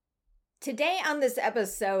Today, on this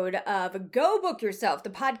episode of Go Book Yourself,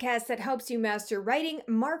 the podcast that helps you master writing,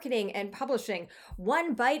 marketing, and publishing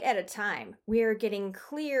one bite at a time, we are getting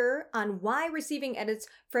clear on why receiving edits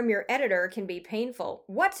from your editor can be painful,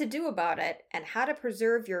 what to do about it, and how to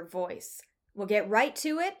preserve your voice. We'll get right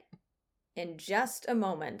to it in just a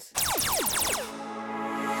moment.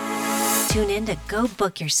 Tune in to Go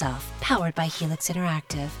Book Yourself, powered by Helix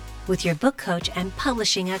Interactive, with your book coach and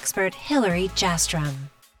publishing expert, Hillary Jastrom.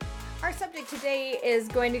 Our subject today is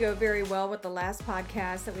going to go very well with the last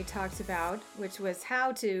podcast that we talked about, which was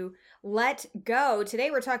how to let go. Today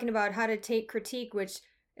we're talking about how to take critique, which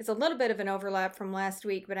is a little bit of an overlap from last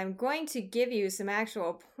week, but I'm going to give you some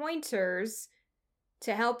actual pointers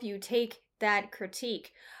to help you take that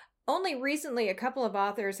critique. Only recently, a couple of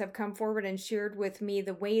authors have come forward and shared with me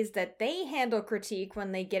the ways that they handle critique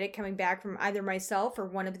when they get it coming back from either myself or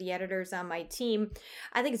one of the editors on my team.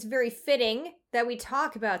 I think it's very fitting that we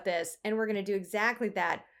talk about this, and we're going to do exactly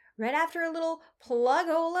that right after a little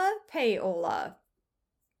plug-ola, pay-ola.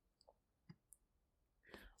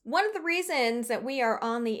 One of the reasons that we are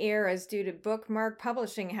on the air is due to Bookmark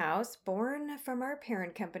Publishing House, born from our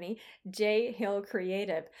parent company, J. Hill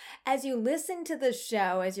Creative. As you listen to the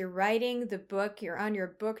show, as you're writing the book, you're on your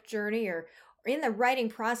book journey, or in the writing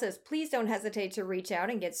process, please don't hesitate to reach out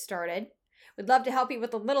and get started. We'd love to help you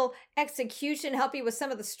with a little execution, help you with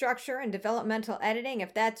some of the structure and developmental editing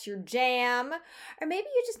if that's your jam. Or maybe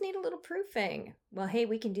you just need a little proofing. Well, hey,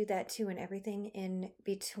 we can do that too, and everything in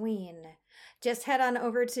between. Just head on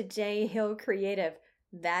over to J Hill Creative.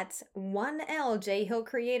 That's 1L,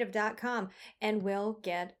 jhillcreative.com, and we'll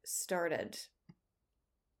get started.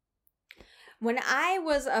 When I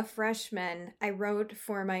was a freshman, I wrote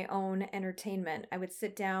for my own entertainment. I would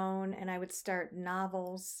sit down and I would start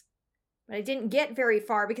novels. But I didn't get very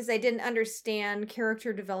far because I didn't understand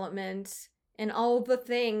character development and all the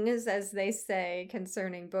things, as they say,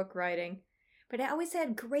 concerning book writing. But I always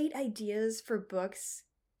had great ideas for books.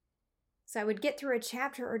 So I would get through a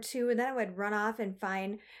chapter or two, and then I would run off and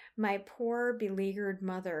find my poor beleaguered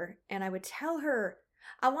mother. And I would tell her,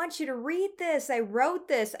 I want you to read this. I wrote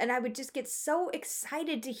this. And I would just get so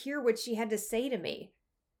excited to hear what she had to say to me.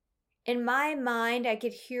 In my mind, I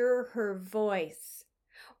could hear her voice.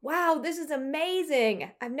 Wow, this is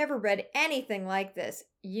amazing. I've never read anything like this.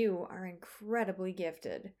 You are incredibly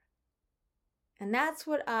gifted. And that's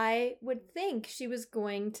what I would think she was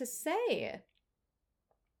going to say.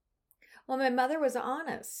 Well, my mother was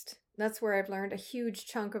honest. That's where I've learned a huge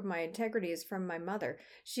chunk of my integrity is from my mother.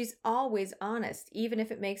 She's always honest, even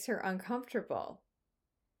if it makes her uncomfortable.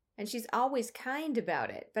 And she's always kind about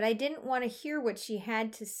it. But I didn't want to hear what she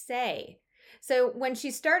had to say. So when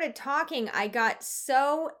she started talking, I got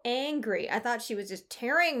so angry. I thought she was just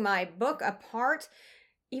tearing my book apart,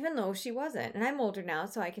 even though she wasn't. And I'm older now,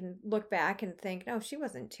 so I can look back and think, no, she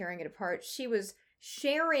wasn't tearing it apart. She was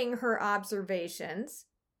sharing her observations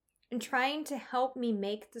and trying to help me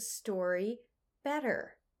make the story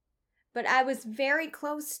better. But I was very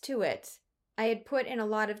close to it. I had put in a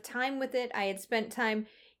lot of time with it. I had spent time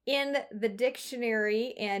in the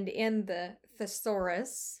dictionary and in the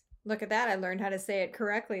thesaurus. Look at that, I learned how to say it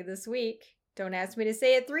correctly this week. Don't ask me to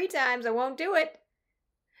say it 3 times, I won't do it.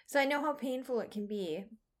 So I know how painful it can be.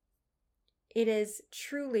 It is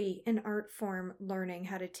truly an art form, learning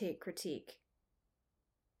how to take critique.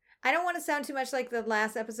 I don't want to sound too much like the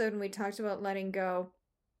last episode when we talked about letting go,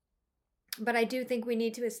 but I do think we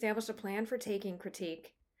need to establish a plan for taking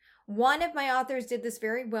critique. One of my authors did this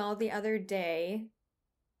very well the other day.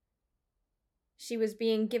 She was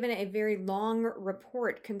being given a very long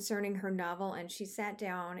report concerning her novel, and she sat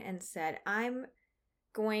down and said, I'm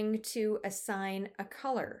going to assign a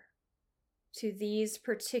color to these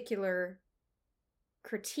particular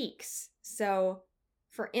critiques. So,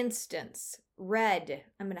 for instance, red,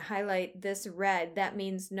 I'm going to highlight this red. That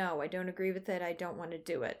means no, I don't agree with it. I don't want to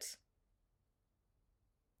do it.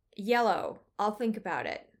 Yellow, I'll think about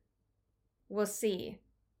it. We'll see.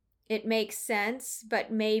 It makes sense,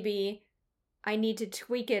 but maybe I need to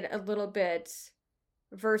tweak it a little bit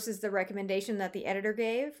versus the recommendation that the editor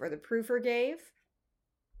gave or the proofer gave.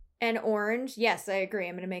 And orange, yes, I agree.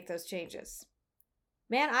 I'm going to make those changes.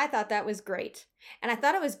 Man, I thought that was great. And I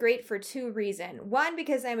thought it was great for 2 reasons. One,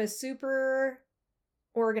 because I'm a super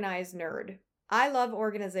organized nerd. I love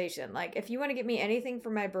organization. Like, if you want to get me anything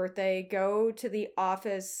for my birthday, go to the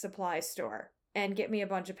office supply store and get me a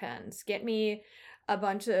bunch of pens. Get me a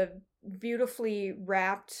bunch of beautifully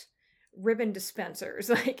wrapped ribbon dispensers.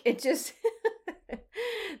 Like, it just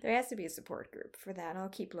there has to be a support group for that. I'll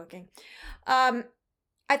keep looking. I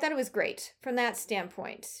thought it was great from that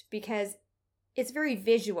standpoint because it's very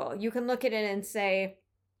visual. You can look at it and say,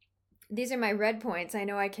 These are my red points. I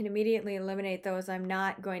know I can immediately eliminate those. I'm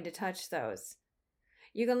not going to touch those.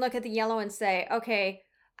 You can look at the yellow and say, okay,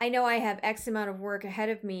 I know I have X amount of work ahead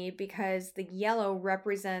of me because the yellow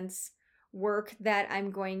represents work that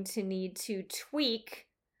I'm going to need to tweak,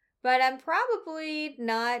 but I'm probably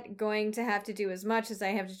not going to have to do as much as I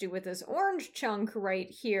have to do with this orange chunk right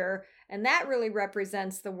here, and that really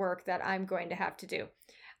represents the work that I'm going to have to do.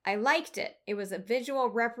 I liked it. It was a visual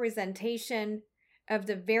representation of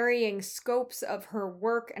the varying scopes of her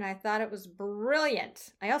work, and I thought it was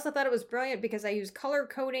brilliant. I also thought it was brilliant because I use color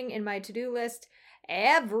coding in my to-do list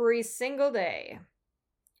every single day.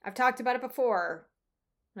 I've talked about it before.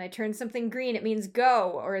 When I turn something green, it means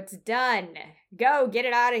go, or it's done. Go, get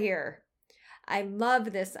it out of here. I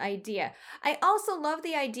love this idea. I also love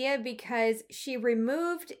the idea because she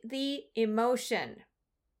removed the emotion.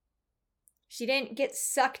 She didn't get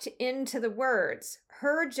sucked into the words.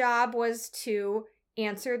 Her job was to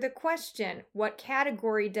answer the question. What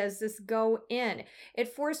category does this go in?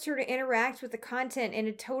 It forced her to interact with the content in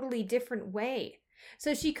a totally different way.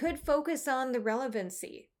 So she could focus on the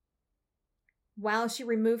relevancy while she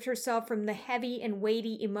removed herself from the heavy and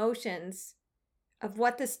weighty emotions of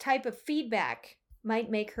what this type of feedback might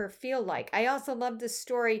make her feel like. I also love this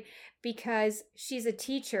story because she's a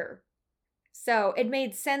teacher. So it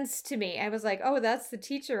made sense to me. I was like, oh, that's the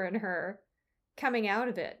teacher in her coming out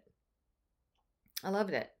of it. I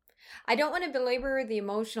loved it. I don't want to belabor the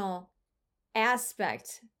emotional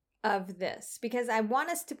aspect of this because I want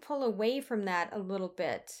us to pull away from that a little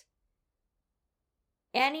bit.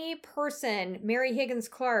 Any person, Mary Higgins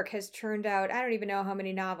Clark has churned out, I don't even know how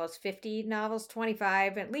many novels, 50 novels,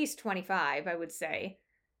 25, at least 25, I would say.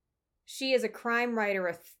 She is a crime writer,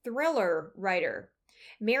 a thriller writer.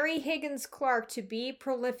 Mary Higgins Clark, to be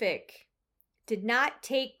prolific, did not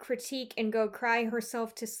take critique and go cry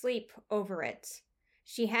herself to sleep over it.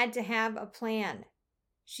 She had to have a plan.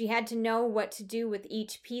 She had to know what to do with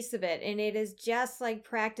each piece of it, and it is just like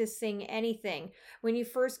practicing anything. When you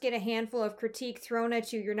first get a handful of critique thrown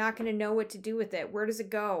at you, you're not going to know what to do with it. Where does it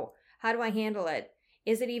go? How do I handle it?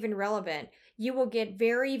 Is it even relevant? You will get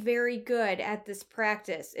very, very good at this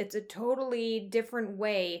practice. It's a totally different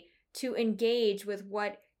way to engage with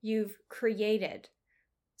what you've created.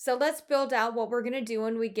 So let's build out what we're going to do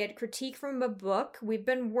when we get critique from a book we've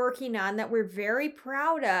been working on that we're very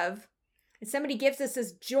proud of. And somebody gives us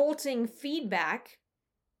this jolting feedback.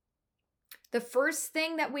 The first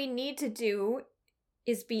thing that we need to do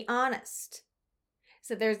is be honest.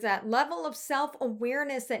 So there's that level of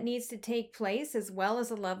self-awareness that needs to take place as well as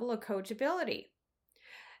a level of coachability.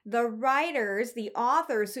 The writers, the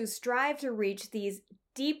authors who strive to reach these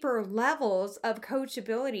deeper levels of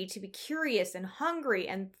coachability, to be curious and hungry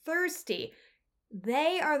and thirsty,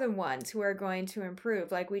 they are the ones who are going to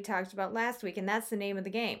improve, like we talked about last week, and that's the name of the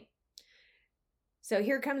game. So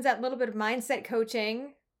here comes that little bit of mindset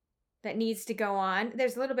coaching that needs to go on.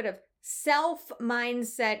 There's a little bit of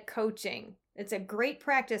self-mindset coaching. It's a great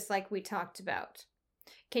practice like we talked about.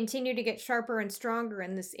 Continue to get sharper and stronger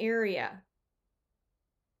in this area.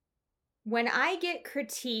 When I get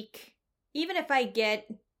critique, even if I get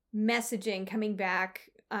messaging coming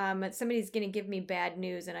back, somebody's going to give me bad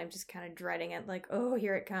news and I'm just kind of dreading it, like, oh,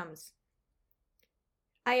 here it comes.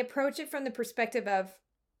 I approach it from the perspective of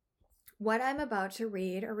what I'm about to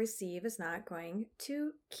read or receive is not going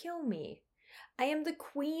to kill me. I am the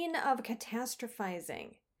queen of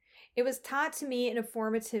catastrophizing. It was taught to me in a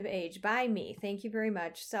formative age by me. Thank you very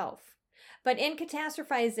much, self. But in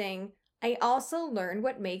catastrophizing, I also learned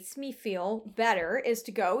what makes me feel better is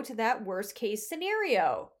to go to that worst case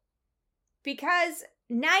scenario. Because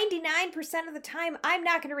 99% of the time, I'm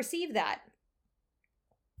not going to receive that.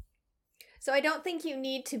 So I don't think you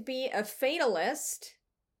need to be a fatalist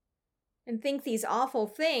and think these awful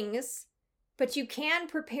things, but you can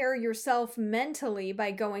prepare yourself mentally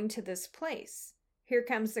by going to this place. Here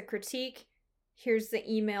comes the critique. Here's the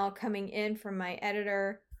email coming in from my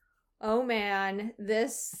editor. Oh man,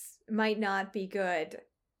 this might not be good.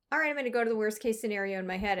 All right, I'm going to go to the worst case scenario in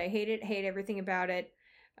my head. I hate it, hate everything about it.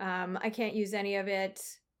 I can't use any of it.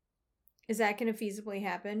 Is that going to feasibly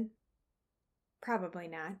happen? Probably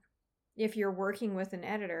not. If you're working with an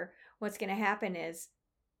editor, what's going to happen is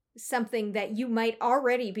something that you might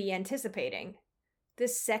already be anticipating.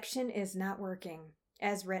 This section is not working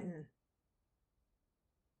as written.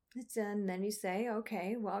 It's done. Then you say,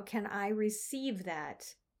 okay, well, can I receive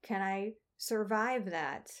that? Can I survive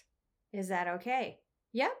that? Is that okay?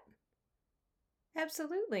 Yep.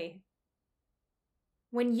 Absolutely.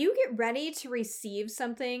 When you get ready to receive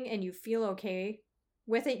something and you feel okay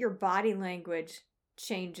with it, your body language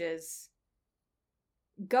changes.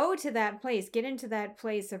 go to that place, get into that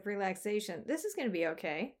place of relaxation. This is going to be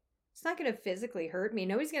okay. It's not going to physically hurt me.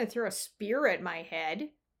 Nobody's going to throw a spear at my head.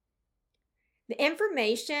 The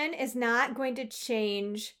information is not going to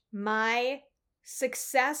change my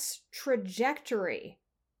success trajectory.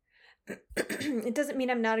 It doesn't mean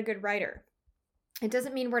I'm not a good writer. It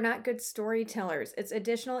doesn't mean we're not good storytellers. It's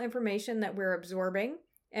additional information that we're absorbing,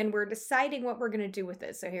 and we're deciding what we're going to do with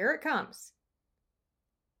it. So here it comes.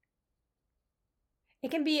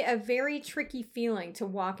 It can be a very tricky feeling to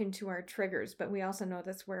walk into our triggers, but we also know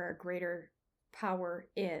that's where our greater power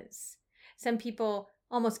is. Some people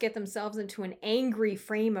almost get themselves into an angry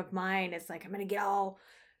frame of mind. It's like, I'm going to get all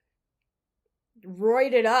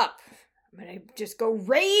roided up. I'm going to just go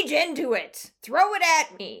rage into it. Throw it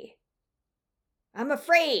at me. I'm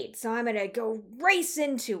afraid, so I'm going to go race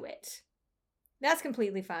into it. That's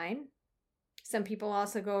completely fine. Some people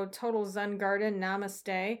also go total Zen garden,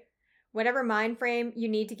 namaste. Whatever mind frame you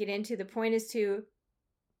need to get into, the point is to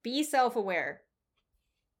be self-aware.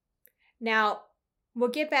 Now, we'll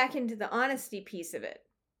get back into the honesty piece of it.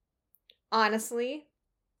 Honestly,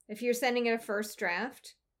 if you're sending in a first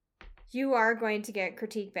draft, you are going to get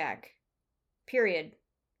critique back. Period.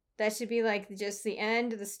 That should be like just the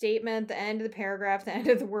end of the statement, the end of the paragraph, the end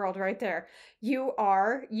of the world right there. You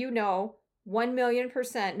are,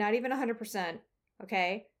 1,000,000%, not even 100%,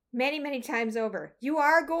 okay? Many, many times over. You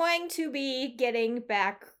are going to be getting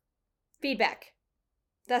back feedback.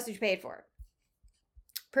 That's what you paid for.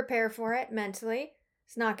 Prepare for it mentally.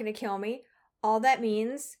 It's not going to kill me. All that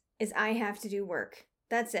means is I have to do work.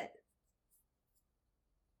 That's it.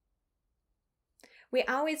 We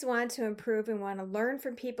always want to improve and want to learn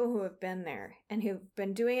from people who have been there and who've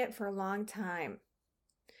been doing it for a long time.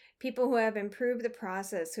 People who have improved the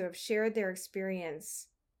process, who have shared their experience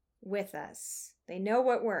with us. They know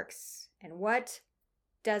what works and what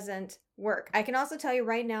doesn't work. I can also tell you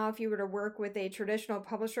right now, if you were to work with a traditional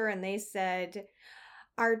publisher and they said,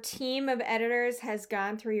 our team of editors has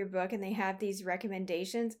gone through your book and they have these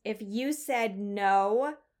recommendations. If you said,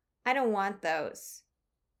 no, I don't want those,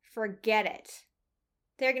 forget it.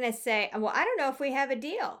 They're going to say, well, I don't know if we have a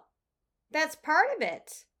deal. That's part of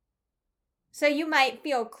it. So you might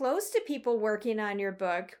feel close to people working on your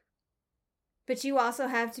book, but you also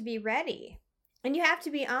have to be ready. And you have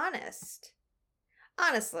to be honest.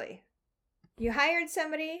 Honestly, you hired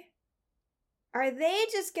somebody. Are they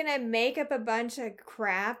just going to make up a bunch of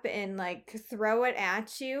crap and like throw it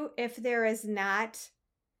at you if there is not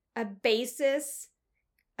a basis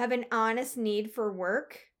of an honest need for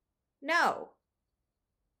work? No.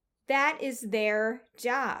 That is their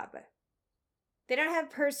job. They don't have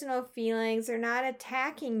personal feelings. They're not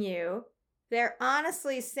attacking you. They're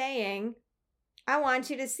honestly saying, I want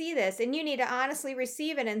you to see this. And you need to honestly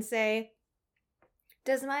receive it and say,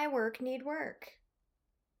 does my work need work?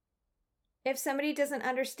 If somebody doesn't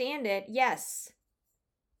understand it, yes.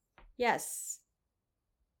 Yes.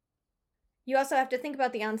 You also have to think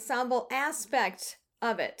about the ensemble aspect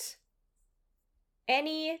of it.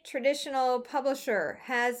 Any traditional publisher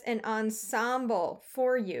has an ensemble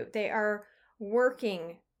for you. They are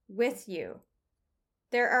working with you.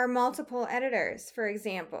 There are multiple editors, for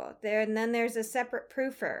example. And then there's a separate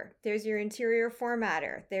proofer. There's your interior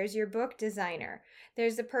formatter. There's your book designer.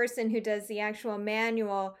 There's the person who does the actual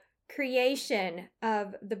manual creation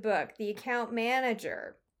of the book, the account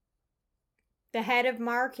manager, the head of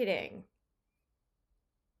marketing.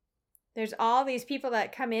 There's all these people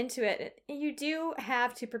that come into it. You do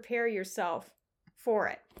have to prepare yourself for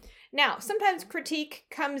it. Now, sometimes critique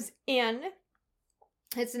comes in.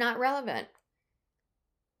 It's not relevant.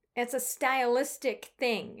 It's a stylistic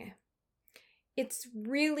thing. It's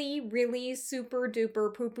really, really super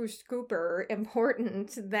duper poo-poo scooper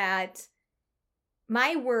important that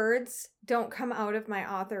my words don't come out of my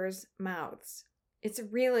authors' mouths. It's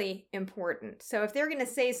really important. So if they're going to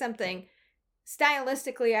say something,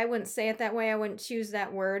 stylistically, I wouldn't say it that way. I wouldn't choose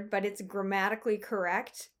that word, but it's grammatically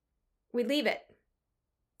correct. We leave it.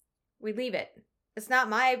 We leave it. It's not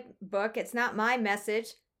my book. It's not my message.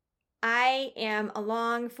 I am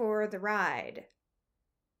along for the ride.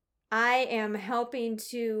 I am helping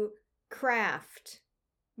to craft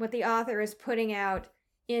what the author is putting out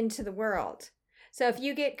into the world. So if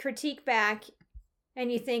you get critique back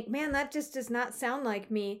and you think, man, that just does not sound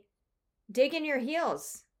like me, dig in your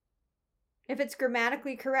heels. If it's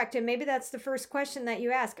grammatically correct, and maybe that's the first question that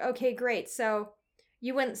you ask. Okay, great. So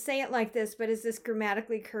you wouldn't say it like this, but is this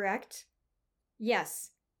grammatically correct? Yes,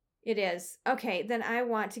 it is. Okay, then I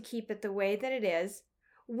want to keep it the way that it is.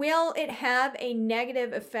 Will it have a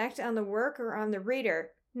negative effect on the work or on the reader?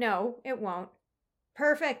 No, it won't.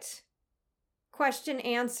 Perfect. Question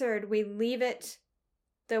answered. We leave it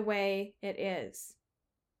the way it is.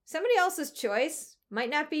 Somebody else's choice might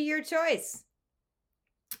not be your choice.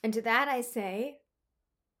 And to that I say,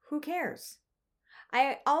 who cares?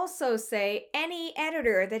 I also say any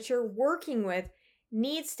editor that you're working with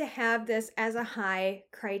needs to have this as a high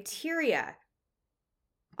criteria.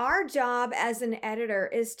 Our job as an editor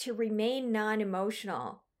is to remain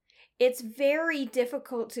non-emotional. It's very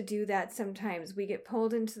difficult to do that sometimes. We get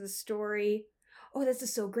pulled into the story. Oh, this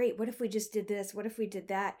is so great. What if we just did this? What if we did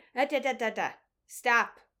that?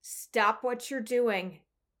 Stop. Stop what you're doing.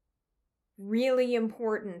 Really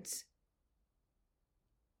important.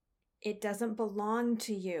 It doesn't belong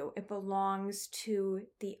to you. It belongs to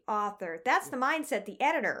the author. That's the mindset the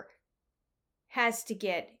editor has to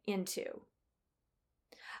get into.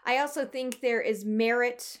 I also think there is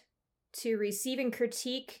merit to receiving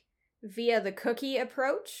critique via the cookie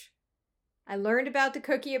approach. I learned about the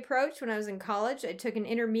cookie approach when I was in college. I took an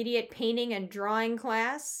intermediate painting and drawing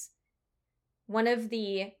class. One of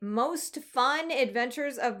the most fun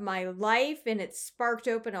adventures of my life, and it sparked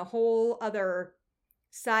open a whole other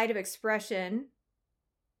side of expression.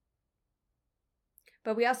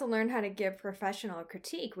 But we also learned how to give professional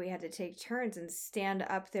critique. We had to take turns and stand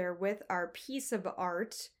up there with our piece of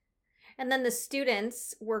art. And then the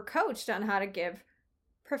students were coached on how to give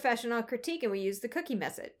professional critique, and we used the cookie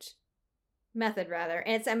method. And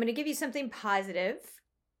it's, I'm going to give you something positive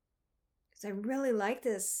because I really like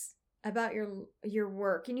this about your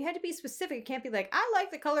work. And you had to be specific. It can't be like, I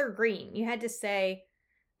like the color green. You had to say,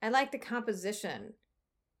 I like the composition.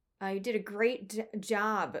 You did a great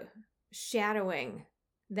job shadowing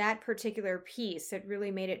that particular piece. It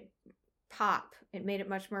really made it pop. It made it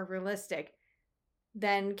much more realistic.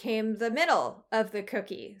 Then came the middle of the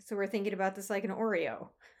cookie. So we're thinking about this like an Oreo.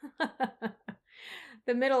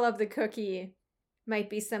 The middle of the cookie might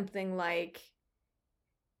be something like,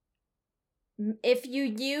 if you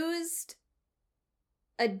used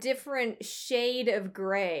a different shade of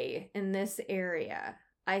gray in this area,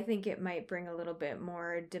 I think it might bring a little bit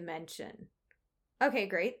more dimension. Okay,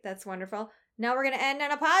 great. That's wonderful. Now we're going to end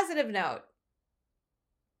on a positive note.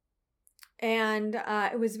 And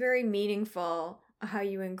it was very meaningful how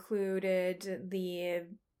you included the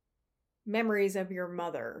memories of your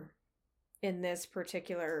mother in this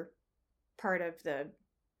particular part of the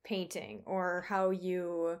painting, or how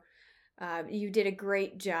you did a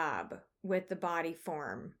great job with the body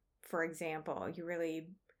form, for example. You really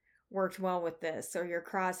worked well with this, or your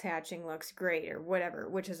cross hatching looks great, or whatever,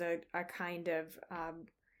 which is a kind of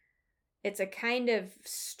it's a kind of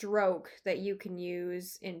stroke that you can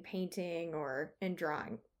use in painting or in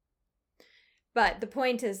drawing. But the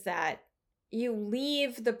point is that you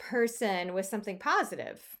leave the person with something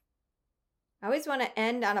positive. I always want to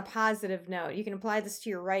end on a positive note. You can apply this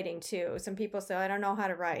to your writing too. Some people say, I don't know how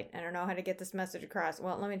to write. I don't know how to get this message across.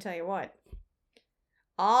 Well, let me tell you what.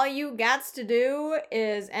 All you got to do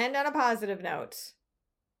is end on a positive note.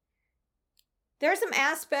 There are some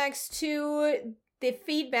aspects to the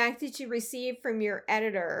feedback that you receive from your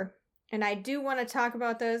editor, and I do want to talk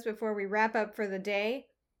about those before we wrap up for the day.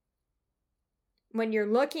 When you're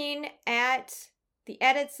looking at the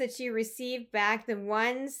edits that you receive back, the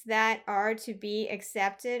ones that are to be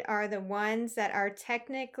accepted are the ones that are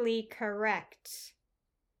technically correct.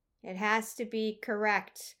 It has to be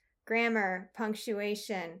correct. Grammar,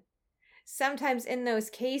 punctuation. Sometimes in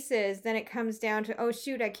those cases, then it comes down to, oh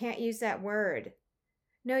shoot, I can't use that word.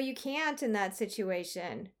 No, you can't in that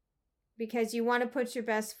situation, because you want to put your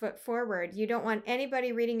best foot forward. You don't want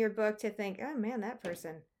anybody reading your book to think, oh man, that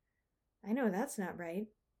person, I know that's not right.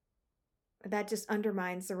 That just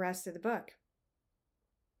undermines the rest of the book.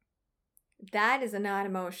 That is a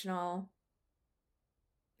non-emotional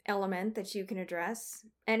element that you can address.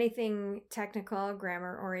 Anything technical,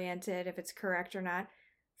 grammar oriented, if it's correct or not.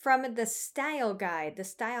 From the style guide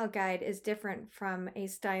is different from a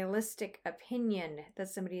stylistic opinion that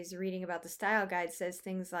somebody is reading about. The style guide says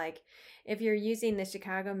things like, if you're using the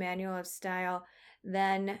Chicago Manual of Style,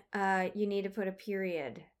 then you need to put a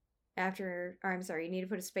period after, or I'm sorry, you need to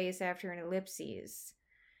put a space after an ellipses.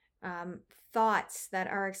 Thoughts that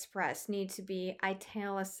are expressed need to be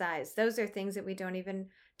italicized. Those are things that we don't even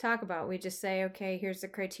talk about. We just say, okay, here's the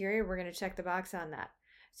criteria. We're going to check the box on that.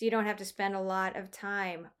 So you don't have to spend a lot of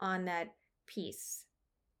time on that piece.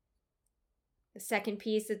 The second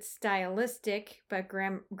piece, it's stylistic, but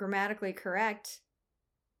grammatically correct.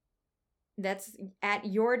 That's at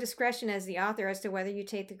your discretion as the author as to whether you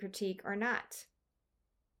take the critique or not.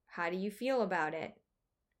 How do you feel about it?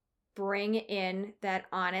 Bring in that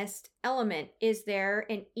honest element. Is there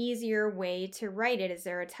an easier way to write it? Is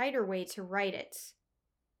there a tighter way to write it?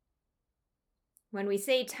 When we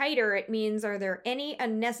say tighter, it means, are there any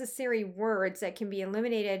unnecessary words that can be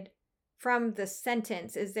eliminated from the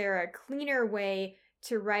sentence? Is there a cleaner way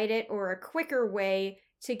to write it or a quicker way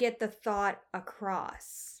to get the thought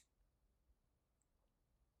across?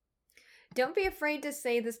 Don't be afraid to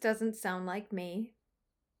say this doesn't sound like me.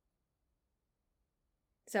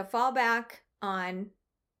 So fall back on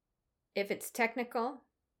if it's technical,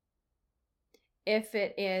 if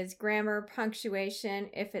it is grammar, punctuation,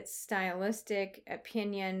 if it's stylistic,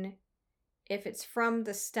 opinion, if it's from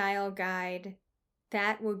the style guide,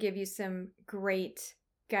 that will give you some great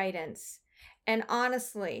guidance. And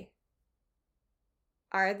honestly,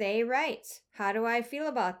 are they right? How do I feel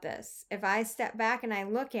about this? If I step back and I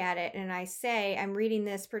look at it and I say, I'm reading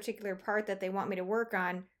this particular part that they want me to work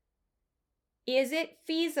on, is it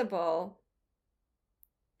feasible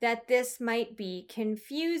that this might be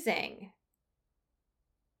confusing?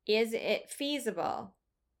 Is it feasible?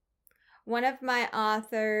 One of my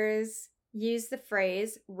authors used the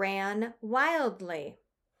phrase ran wildly.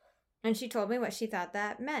 And she told me what she thought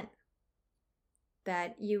that meant.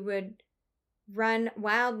 That you would run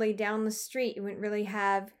wildly down the street. You wouldn't really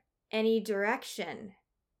have any direction.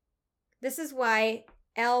 This is why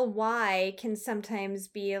LY can sometimes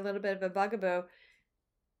be a little bit of a bugaboo.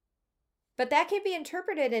 But that can be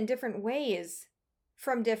interpreted in different ways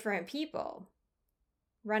from different people.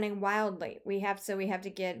 Running wildly. We have to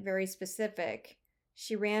get very specific.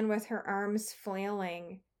 She ran with her arms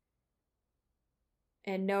flailing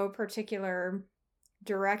in no particular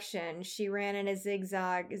direction. She ran in a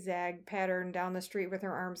zigzag pattern down the street with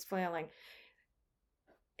her arms flailing.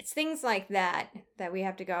 It's things like that we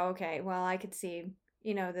have to go, okay, well, I could see,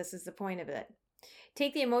 this is the point of it.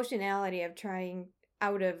 Take the emotionality of trying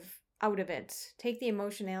out of it. Take the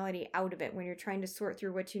emotionality out of it when you're trying to sort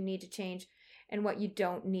through what you need to change and what you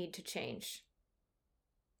don't need to change.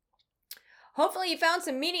 Hopefully you found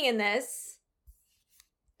some meaning in this.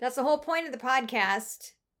 That's the whole point of the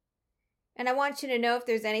podcast. And I want you to know if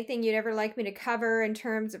there's anything you'd ever like me to cover in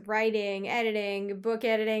terms of writing, editing, book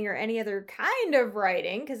editing, or any other kind of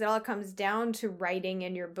writing, because it all comes down to writing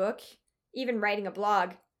in your book, even writing a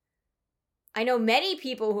blog. I know many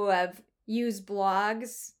people who have used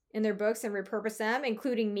blogs in their books and repurposed them,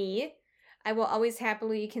 including me. I will always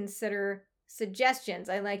happily consider suggestions.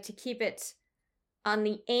 I like to keep it on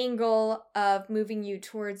the angle of moving you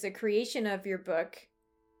towards the creation of your book,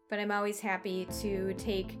 but I'm always happy to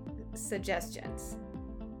take suggestions.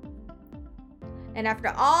 And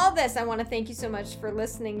after all this, I want to thank you so much for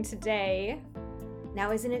listening today.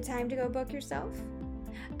 Now isn't it time to go book yourself?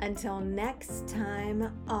 Until next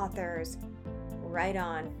time, authors, write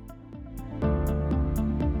on.